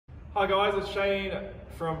Hi guys, it's Shane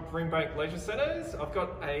from Brimbank Leisure Centres. I've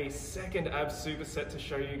got a second abs superset to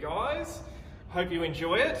show you guys. Hope you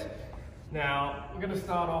enjoy it. Now, we're going to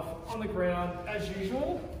start off on the ground as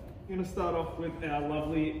usual. We're going to start off with our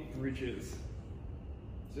lovely bridges.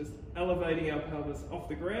 Just elevating our pelvis off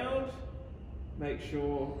the ground. Make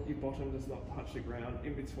sure your bottom does not touch the ground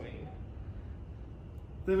in between.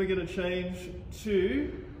 Then we're going to change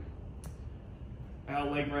to our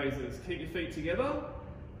leg raises. Keep your feet together.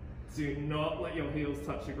 Do not let your heels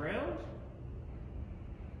touch the ground.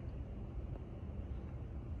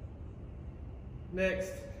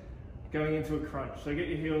 Next, going into a crunch. So get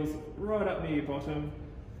your heels right up near your bottom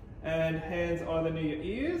and hands either near your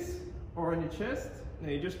ears or on your chest. Now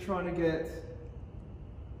you're just trying to get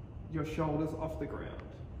your shoulders off the ground.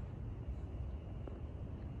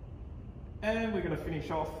 And we're going to finish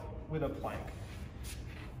off with a plank.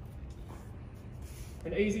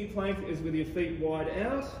 An easy plank is with your feet wide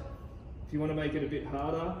out. If you want to make it a bit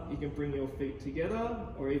harder, you can bring your feet together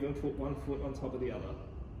or even put one foot on top of the other.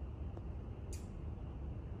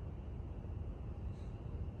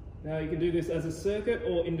 Now you can do this as a circuit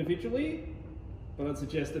or individually, but I'd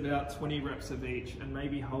suggest about 20 reps of each and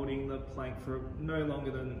maybe holding the plank for no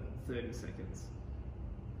longer than 30 seconds.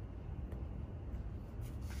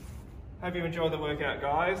 Hope you enjoyed the workout,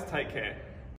 guys. Take care.